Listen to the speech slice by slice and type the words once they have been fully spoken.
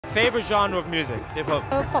Favorite genre of music? Hip hop.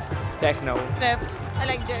 Pop. Techno. Rap. I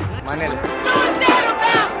like jazz. Manele.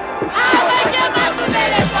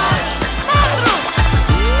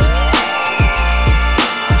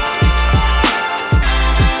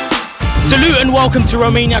 Salute and welcome to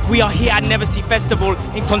Romaniac. We are here at Neversea Festival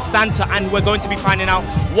in Constanța and we're going to be finding out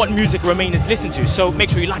what music Romanians listen to. So make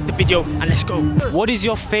sure you like the video and let's go. What is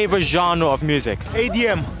your favorite genre of music?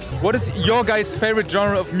 ADM. What is your guys' favorite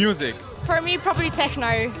genre of music? For me, probably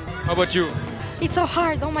techno. How about you? It's so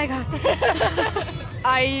hard, oh my god.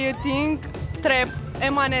 I think trap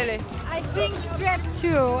and manele. I think trap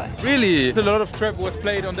too. Really? A lot of trap was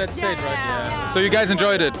played on that stage, right? Yeah. So you guys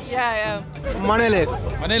enjoyed it? Yeah. Manele.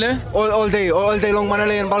 Manele? All day long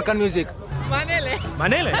Manele and Balkan music. Manele.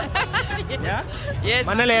 Manele? Yeah? Yes.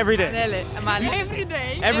 Manele every day? Manele. Every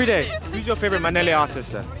day. Every day? Who's your favorite Manele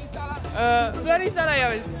artist then?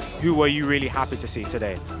 Who were you really happy to see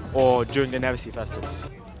today or during the Neversea Festival?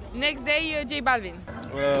 Next day, J Balvin.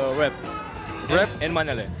 Rap. Rap? And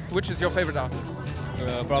Manele. Which is your favorite artist?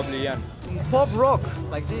 Probably Jan. Pop rock,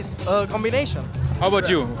 like this combination. How about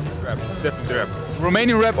you? Rap. Definitely rap.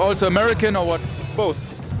 Romanian rap, also American or what? Both.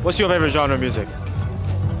 What's your favorite genre of music?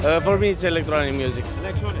 For me, it's electronic music.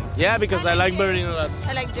 Electronic? Yeah, because I like Berlin a lot.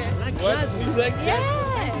 I like jazz. Like jazz music?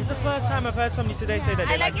 Yeah. This is the first time I've heard somebody today say that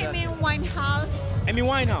they I like jazz. Amy Winehouse. Amy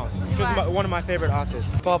Winehouse, which was one of my favorite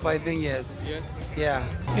artists. Pop, I think, yes. Yes. Yeah.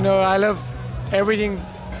 You know, I love everything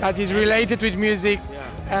that is related with music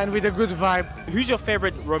and with a good vibe. Who's your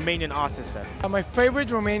favorite Romanian artist then? My favorite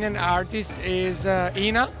Romanian artist is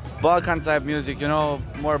Ina. Balkan type music, you know,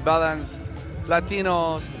 more balanced,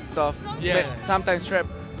 Latino stuff. Yeah. But sometimes trap.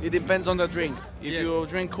 It depends on the drink. If you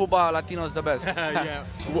drink Cuba, Latino is the best. Yeah.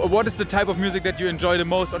 What is the type of music that you enjoy the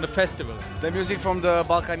most on the festival? The music from the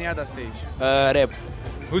Balkaniada stage. Rap.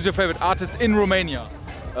 Who's your favorite artist in Romania?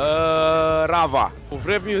 Rava.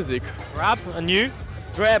 Rap music. Rap? And you?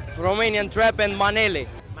 Trap, Romanian trap and manele.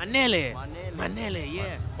 Manele. Manele,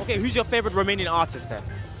 yeah. Okay, who's your favorite Romanian artist then?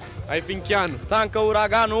 I think Jan. Tanca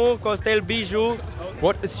Uraganu, Costel Bijou.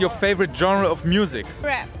 What is your favorite genre of music?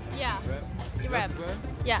 Rap. Yeah. Rap.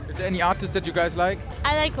 Yeah. Is there any artist that you guys like?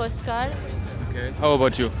 I like Oscar. Okay. How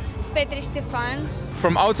about you? Petri Ștefan.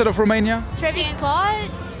 From outside of Romania? Travis Scott.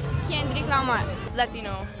 Kendrick Lamar.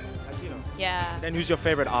 Latino. Yeah. Then who's your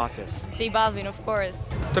favorite artist? J Balvin, of course.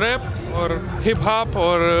 Trap or hip hop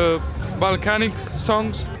or Balkanic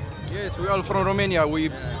songs. Yes, we're all from Romania.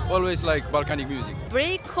 We always like Balkanic music.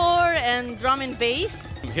 Breakcore and drum and bass.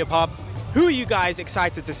 Hip hop. Who are you guys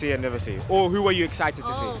excited to see in Neversea? Or who are you excited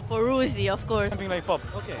to see? For Uzi, of course. Something like pop.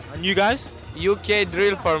 Okay. And you guys? UK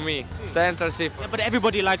drill for me. Central C. Yeah, but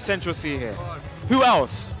everybody likes Central C here. Who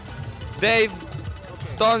else? Dave.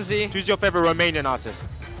 Stonzi. Who's your favorite Romanian artist?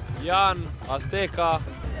 Jan. Azteca.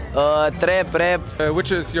 Trap, rap.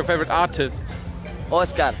 Which is your favorite artist?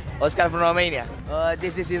 Oscar. Oscar from Romania.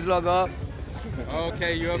 This is his logo.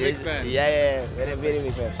 Okay, you're a big fan. Yeah. Very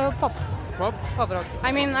big fan. Pop. Pop? Pop rock.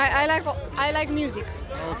 I mean, I like music.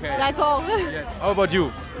 Okay. That's all. Yes. How about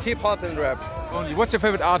you? Hip hop and rap. Only. What's your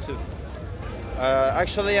favorite artist?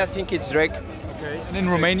 Actually, I think it's Drake. Okay. And in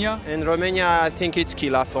Romania? In Romania, I think it's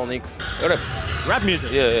Kilaphonic. Rap. Rap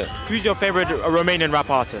music? Yeah. Who's your favorite Romanian rap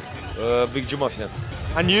artist? Big Jumafia.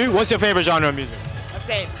 And you? What's your favorite genre of music?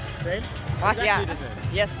 Same. Same? Yeah.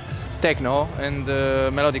 Yes. Techno and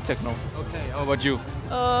melodic techno. Okay. How about you?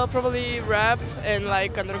 Probably rap and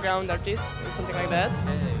like underground artists, something like that.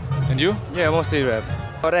 And you? Yeah, mostly rap.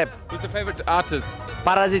 Rap. Who's the favorite artist?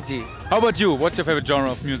 Paraziti. How about you? What's your favorite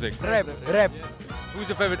genre of music? Rap. Who's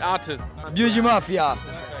your favorite artist? Beauty Mafia.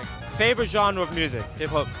 Favorite genre of music? Hip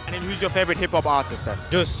hop. And then who's your favorite hip hop artist then?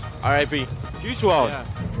 Juice. R.I.P. Juice WRLD.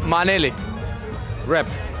 Manele. Rap.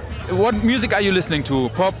 What music are you listening to?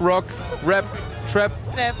 Pop, rock, rap, trap?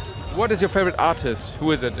 Rap. What is your favorite artist?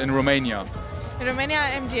 Who is it in Romania? In Romania,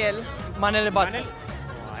 MGL. Manele Manele?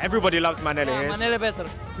 Everybody loves Manele. Yes. Manele better.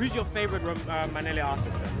 Who's your favorite Manele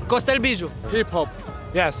artist then? Costel Bijou. Hip hop.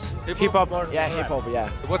 Yes. Hip hop or Yeah, hip hop. Yeah.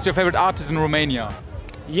 What's your favorite artist in Romania?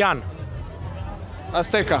 Jan.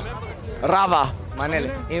 Azteca. Rava.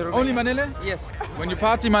 Manele. Only Manele? Yes. When you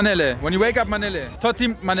party, Manele. When you wake up, Manele. Tot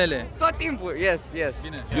Manele. Tot timpul. Yes.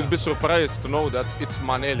 You'll be surprised to know that it's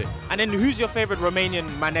Manele. And then who's your favorite Romanian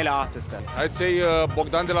Manele artist then? I'd say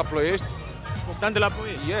Bogdan de la Ploiești. Bogdan de la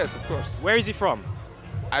Ploiești? Yes, of course. Where is he from?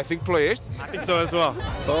 I think Ploiești. I think so as well.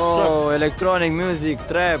 Oh, electronic music,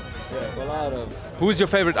 trap. Who's your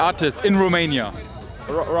favorite artist in Romania?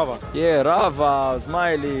 Rava. Yeah, Rava,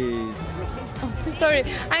 Smiley. Sorry,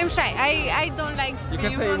 I'm shy. I don't like You being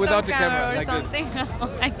can say in front without of the camera, or like this.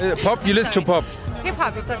 something. Pop? You listen to pop? Hip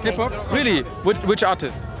hop, it's okay. Hip hop? Really? Which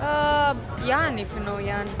artist? Jan, if you know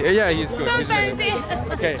Jan. Yeah, he's good. Sometimes,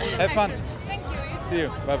 Okay, have fun. Thank you. See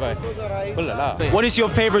you. Bye bye. Oh la la. What is your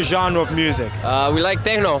favorite genre of music? We like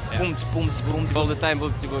techno. All the time,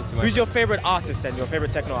 Who's your favorite artist then? Your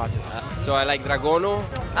favorite techno artist? So I like Dragono.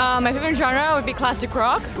 My favorite genre would be classic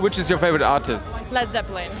rock. Which is your favorite artist? Led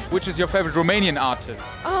Zeppelin. Which is your favorite Romanian artist?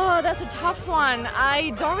 Oh, that's a tough one.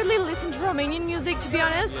 I don't really listen to Romanian music, to be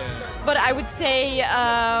honest. But I would say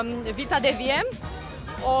Vița de Vie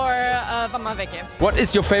or Vama Veche. What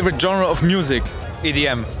is your favorite genre of music?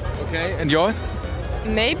 EDM. Okay, and yours?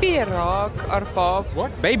 Maybe rock or pop.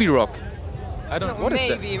 What? Baby rock. I don't know. What is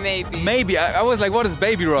that? Maybe. Maybe. I was like, what is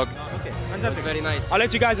baby rock? Okay, fantastic. Very nice. I'll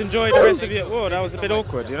let you guys enjoy the rest of your... Whoa, that was a bit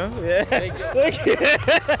awkward, you know? Yeah. Thank you.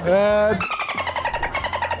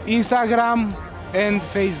 Instagram and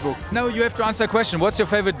Facebook. Now you have to answer a question. What's your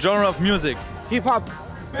favorite genre of music? Hip hop.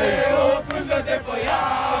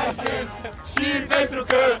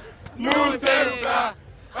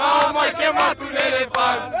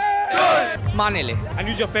 Manele. And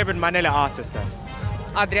who's your favorite Manele artist then?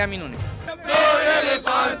 Adrian Minune.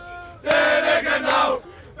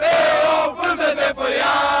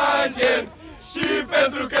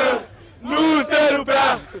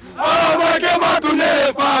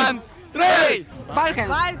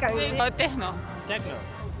 Balkans. Techno. Techno.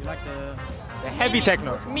 You like the heavy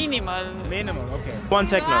techno? Minimal. Minimal, okay. One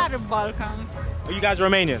techno. Balkans. Are you guys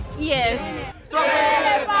Romanian? Yes.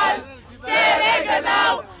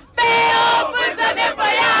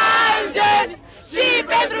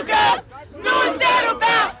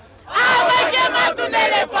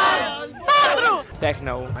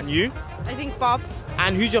 Techno. And you? I think pop.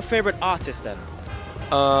 And who's your favorite artist then?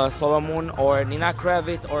 Solomon or Nina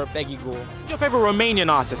Kravitz or Peggy Gou. Who's your favorite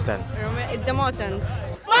Romanian artist then? The Motans.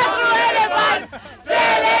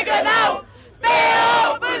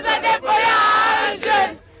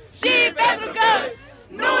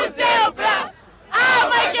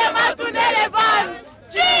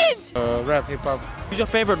 Rap, hip hop. Who's your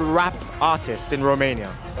favorite rap artist in Romania?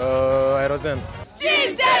 Aerozen.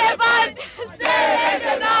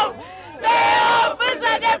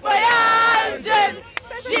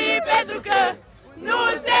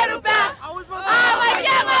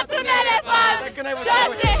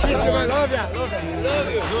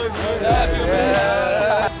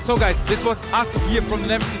 So guys, this was us here from the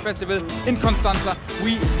Neversea Festival in Constanza.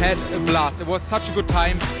 We had a blast. It was such a good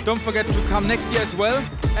time. Don't forget to come next year as well.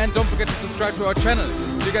 And don't forget to subscribe to our channel.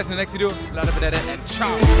 See you guys in the next video. La revedere and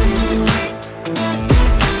ciao.